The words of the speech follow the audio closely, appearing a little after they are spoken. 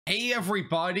Hey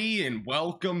everybody, and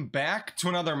welcome back to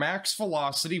another Max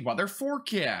Velocity weather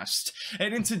forecast.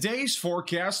 And in today's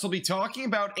forecast, we'll be talking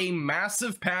about a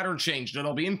massive pattern change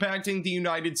that'll be impacting the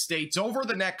United States over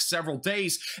the next several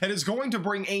days and is going to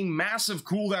bring a massive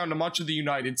cool down to much of the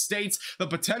United States, the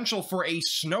potential for a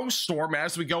snowstorm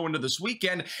as we go into this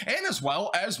weekend, and as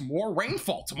well as more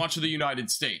rainfall to much of the United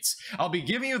States. I'll be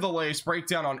giving you the latest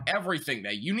breakdown on everything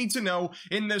that you need to know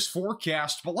in this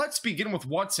forecast, but let's begin with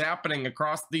what's happening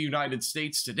across the United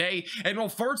States today, and we'll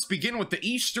first begin with the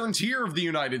eastern tier of the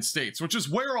United States, which is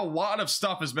where a lot of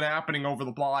stuff has been happening over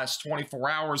the last 24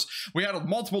 hours. We had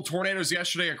multiple tornadoes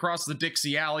yesterday across the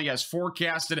Dixie Alley as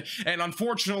forecasted, and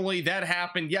unfortunately that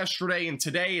happened yesterday, and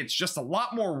today it's just a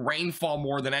lot more rainfall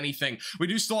more than anything. We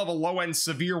do still have a low-end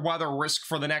severe weather risk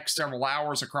for the next several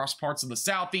hours across parts of the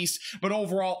southeast, but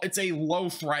overall it's a low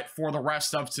threat for the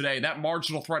rest of today. That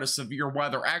marginal threat of severe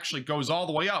weather actually goes all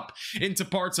the way up into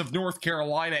parts of North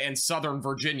Carolina and southern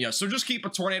Virginia. So just keep a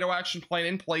tornado action plan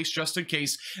in place just in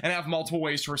case and have multiple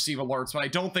ways to receive alerts. But I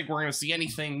don't think we're going to see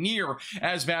anything near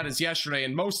as bad as yesterday,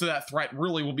 and most of that threat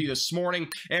really will be this morning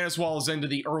and as well as into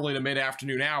the early to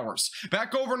mid-afternoon hours.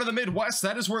 Back over into the Midwest,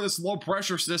 that is where this low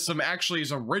pressure system actually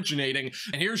is originating.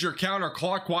 And here's your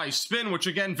counterclockwise spin, which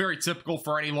again, very typical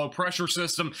for any low pressure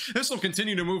system. This will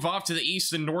continue to move off to the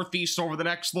east and northeast over the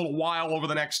next little while, over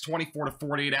the next 24 to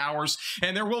 48 hours.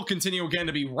 And there will continue again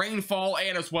to be rainfall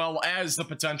and as well as the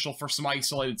potential for some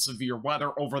isolated severe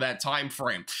weather over that time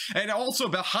frame. And also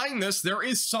behind this, there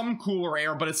is some cooler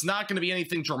air, but it's not going to be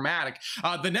anything dramatic.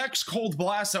 The next cold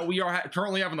blast that we are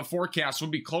currently having the forecast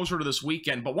would be closer to this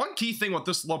weekend. But one key thing with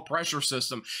this low pressure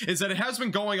system is that it has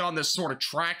been going on this sort of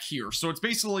track here. So it's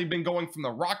basically been going from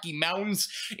the Rocky Mountains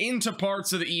into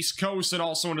parts of the East Coast and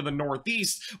also into the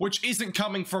Northeast, which isn't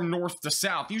coming from north to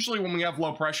south. Usually when we have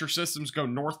low pressure systems go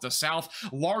north to south,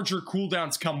 larger cool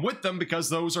downs come with them because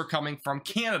those are coming from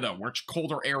Canada, which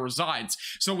colder air resides.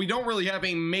 So we don't really have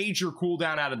a major cool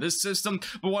down out of this system,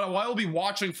 but what I'll be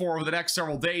watching for over the next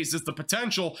several days is the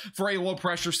potential for a low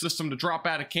pressure system to drop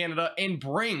out of Canada and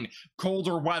bring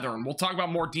colder weather. And we'll talk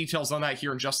about more details on that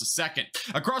here in just a second.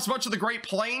 Across much of the Great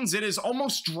Plains, it is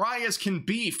almost dry as can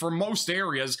be for most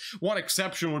areas. One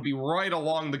exception would be right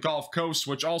along the Gulf Coast,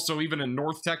 which also even in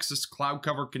North Texas, cloud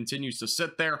cover continues to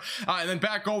sit there. And then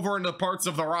back over into parts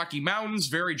of the Rocky Mountains,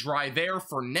 very dry there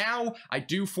for now. I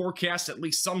do forecast at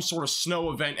least some sort of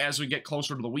snow event as we get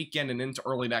closer to the weekend and into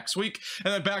early next week.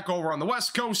 And then back over on the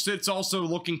West Coast, it's also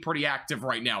looking pretty active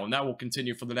right now, and that will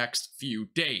continue for the next few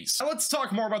days. Now let's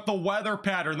talk more about the weather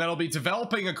pattern that'll be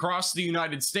developing across the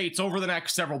United States over the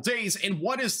next several days and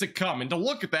what is to come. And to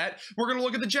look at that, we're going to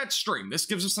look at the jet stream. This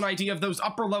gives us an idea of those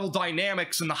upper level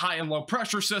dynamics in the high and low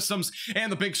pressure systems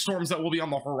and the big storms that will be on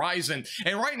the horizon.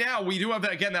 And right now, we do have,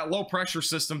 again, that low pressure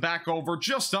system back over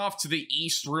just off to the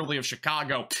east, really, of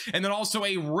Chicago. And then also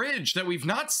a ridge that we've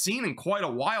not seen in quite a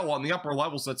while on the upper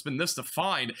levels that's been this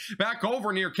defined back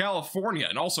over near California.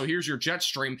 And also here's your jet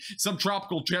stream,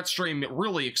 subtropical jet stream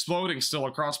really exploding still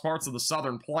across parts of the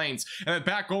southern plains. And then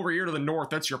back over here to the north,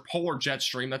 that's your polar jet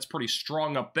stream. That's pretty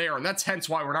strong up there. And that's hence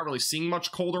why we're not really seeing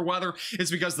much colder weather,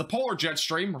 is because the polar jet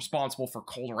stream, responsible for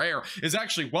colder air, is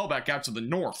actually well back out to the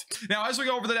north. Now, as we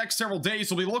go over the next several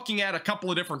days, we'll be looking at a couple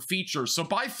of different features. So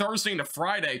by Thursday into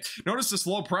Friday, notice this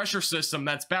low pressure system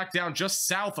that's back down just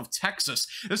south of Texas.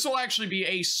 This will actually be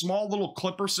a small little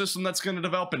clipper system that's going to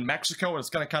develop in Mexico, and it's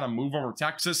going to kind of move over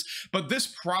Texas, but this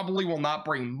probably will not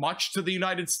bring much to the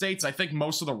United States. I think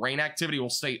most of the rain activity will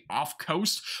stay off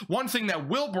coast. One thing that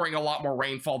will bring a lot more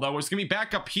rainfall, though, is going to be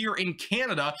back up here in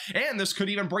Canada, and this could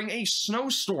even bring a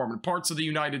snowstorm in parts of the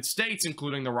United States,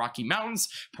 including the Rocky Mountains,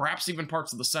 perhaps even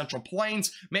parts of the Central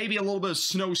Plains, maybe a little bit of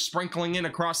snow sprinkling in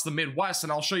across the Midwest,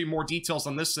 and I'll show you more details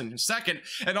on this in a second.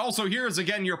 And also here's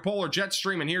again your polar jet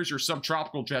stream, and here's your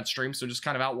subtropical jet stream, so just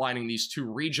kind of outlining these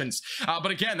two regions.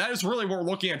 But again, that is really what we're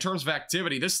looking at in terms of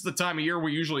activity. This is the time of year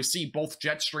we usually see both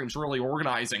jet streams really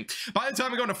organizing. By the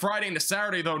time we go into Friday into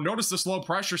Saturday, though, notice this low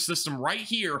pressure system right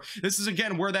here. This is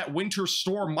again where that winter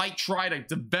storm might try to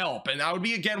develop, and I would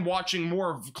be again watching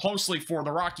more closely for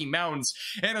the Rocky Mountains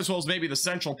and as well as maybe the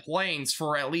Central Plains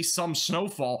for at least some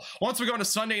snowfall. Once we go into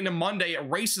Sunday into Monday, it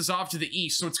races off to the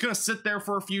east, so it's going to sit there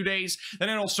for a few days, then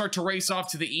it'll start to race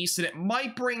off to the east, and it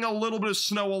might bring a little bit of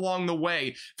snow along the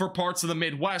way for parts of the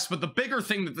Midwest. But the bigger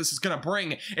thing that this is going to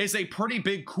bring is a pretty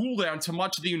big cool down to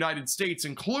much of the United States,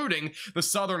 including the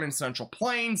southern and central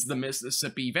plains, the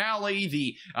Mississippi Valley,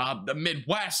 the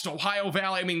Midwest, Ohio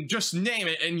Valley. I mean, just name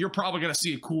it, and you're probably going to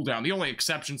see a cool down. The only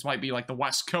exceptions might be like the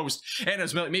West Coast and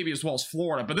maybe as well as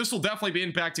Florida, but this will definitely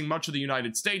be impacting much of the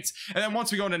United States. And then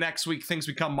once we go into next week, things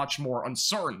become much more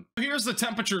uncertain. Here's the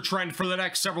temperature trend for the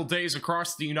next several several days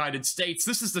across the United States.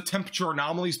 This is the temperature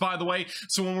anomalies, by the way.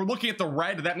 So when we're looking at the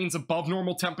red, that means above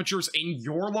normal temperatures in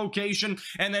your location,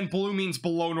 and then blue means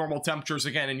below normal temperatures,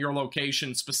 again, in your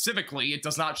location specifically. It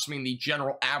does not just mean the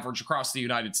general average across the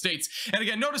United States. And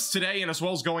again, notice today, and as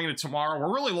well as going into tomorrow,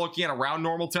 we're really looking at around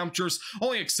normal temperatures.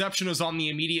 Only exception is on the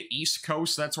immediate East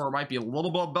Coast. That's where it might be a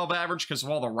little bit above average because of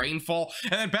all the rainfall.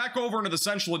 And then back over into the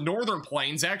central and northern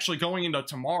plains, actually going into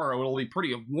tomorrow, it'll be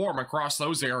pretty warm across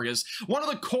those areas. One of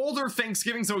the colder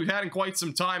Thanksgivings that we've had in quite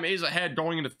some time is ahead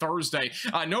going into Thursday.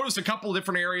 Notice a couple of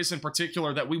different areas in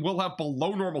particular that we will have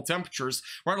below normal temperatures.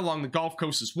 Right along the Gulf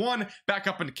Coast is one, back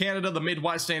up into Canada, the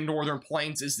Midwest and northern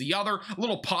plains is the other. A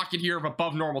little pocket here of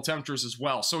above normal temperatures as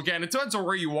well. So again, it depends on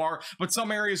where you are, but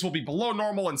some areas will be below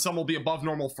normal and some will be above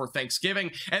normal for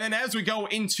Thanksgiving. And then as we go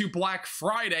into Black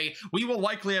Friday, we will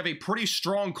likely have a pretty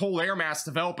strong cold air mass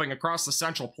developing across the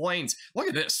central plains. Look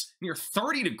at this, near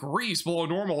 30 degrees below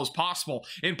normal is possible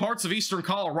in parts of eastern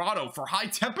Colorado for high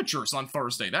temperatures on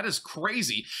Thursday. That is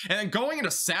crazy. And then going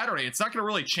into Saturday, it's not going to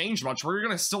really change much. We're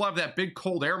going to still have that big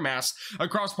cold air mass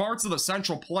across parts of the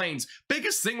central plains.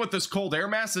 Biggest thing with this cold air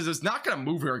mass is it's not going to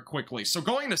move very quickly. So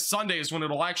going to Sunday is when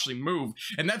it'll actually move,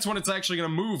 and that's when it's actually going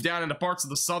to move down into parts of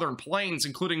the southern plains,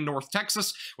 including North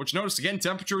Texas, which notice again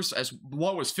temperatures as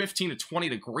low as 15 to 20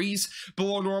 degrees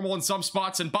below normal in some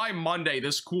spots. And by Monday,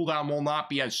 this cool down will not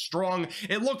be as strong.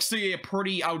 It looks to be a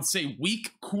pretty, I would say,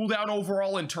 weak cool down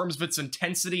overall in terms of its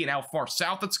intensity and how far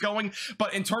south it's going,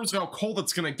 but in terms of how cold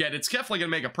it's going to get, it's definitely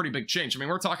going to make a pretty big change. I mean,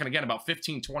 we're talking again about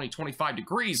 15, 20, 25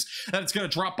 degrees that it's going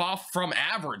to drop off from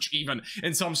average even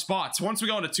in some spots. Once we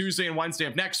go into Tuesday and Wednesday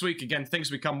of next week, again, things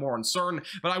become more uncertain,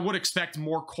 but I would expect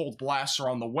more cold blasts are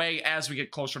on the way as we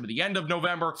get closer to the end of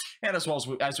November and as well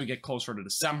as we get closer to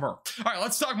December. All right,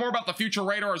 let's talk more about the future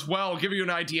radar as well, give you an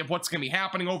idea of what's going to be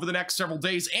happening over the next several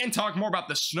days, and talk more about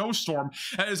the snowstorm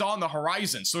that is on the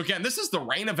horizon. So again, this is the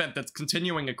rain event that's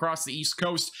continuing across the East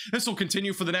Coast. This will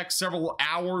continue for the next several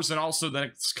hours and also the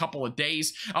next couple of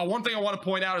days. One thing I want to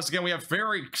point out is, again, we have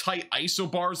very tight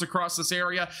isobars across this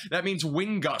area. That means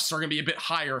wind gusts are going to be a bit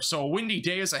higher. So a windy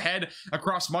day is ahead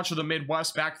across much of the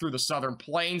Midwest back through the southern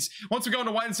plains. Once we go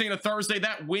into Wednesday and Thursday,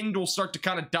 that wind will start to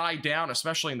kind of die down,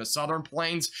 especially in the southern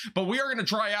plains. But we are going to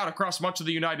dry out across much of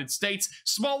the United States.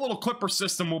 Small little clipper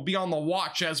system will be on the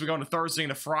watch as we go into Thursday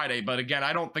and Friday. But again,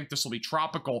 I don't think this will be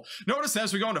tropical. Notice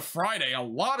as we go into Friday, a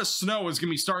lot of snow is going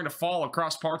to be starting to fall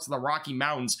across parts of the Rocky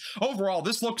Mountains. Overall,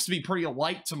 this looks to be pretty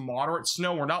light to moderate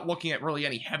snow. We're not looking at really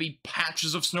any heavy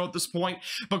patches of snow at this point.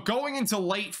 But going into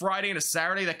late Friday into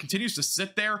Saturday, that continues to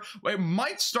sit there. It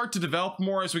might start to develop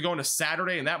more as we go into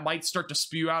Saturday, and that might start to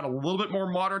spew out a little bit more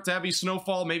moderate to heavy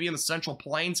snowfall, maybe in the central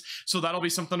plains. So that'll be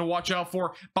something to watch out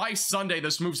for. By Sunday,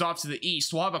 this moves off to the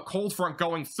east. We'll have a cold front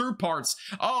going through parts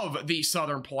of the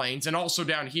southern plains, and also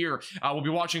down here, we'll be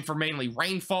watching for mainly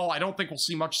rainfall. I don't think we'll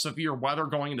see much severe weather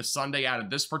going into Sunday out of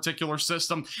this particular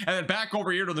system. And then back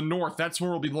over here to the north, that's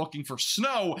where we'll be looking for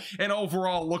snow, and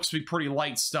overall, it looks to be pretty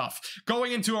light stuff.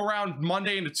 Going into around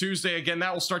Monday into Tuesday, again,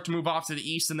 that will start to move off to the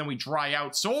east, and then we dry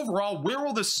out. So overall, where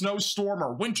will this snowstorm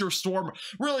or winter storm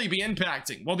really be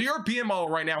impacting? Well, the European model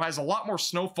right now has a lot more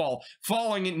snowfall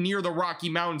falling in near the Rocky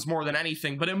Mountains more than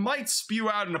anything, but it might spew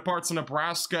out into parts of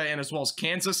Nebraska and as well as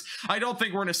Kansas. I don't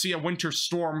think we're going to see a winter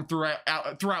storm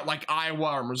throughout like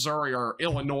Iowa or Missouri or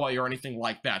Illinois or anything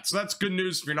like that. So that's good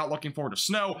news if you're not looking forward to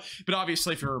snow, but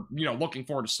obviously if you're, looking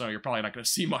forward to snow, you're probably not going to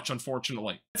see much,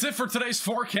 unfortunately. That's it for today's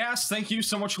forecast. Thank you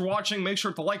so much for watching. Make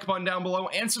sure to hit the like button down below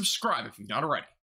and subscribe if you've not already.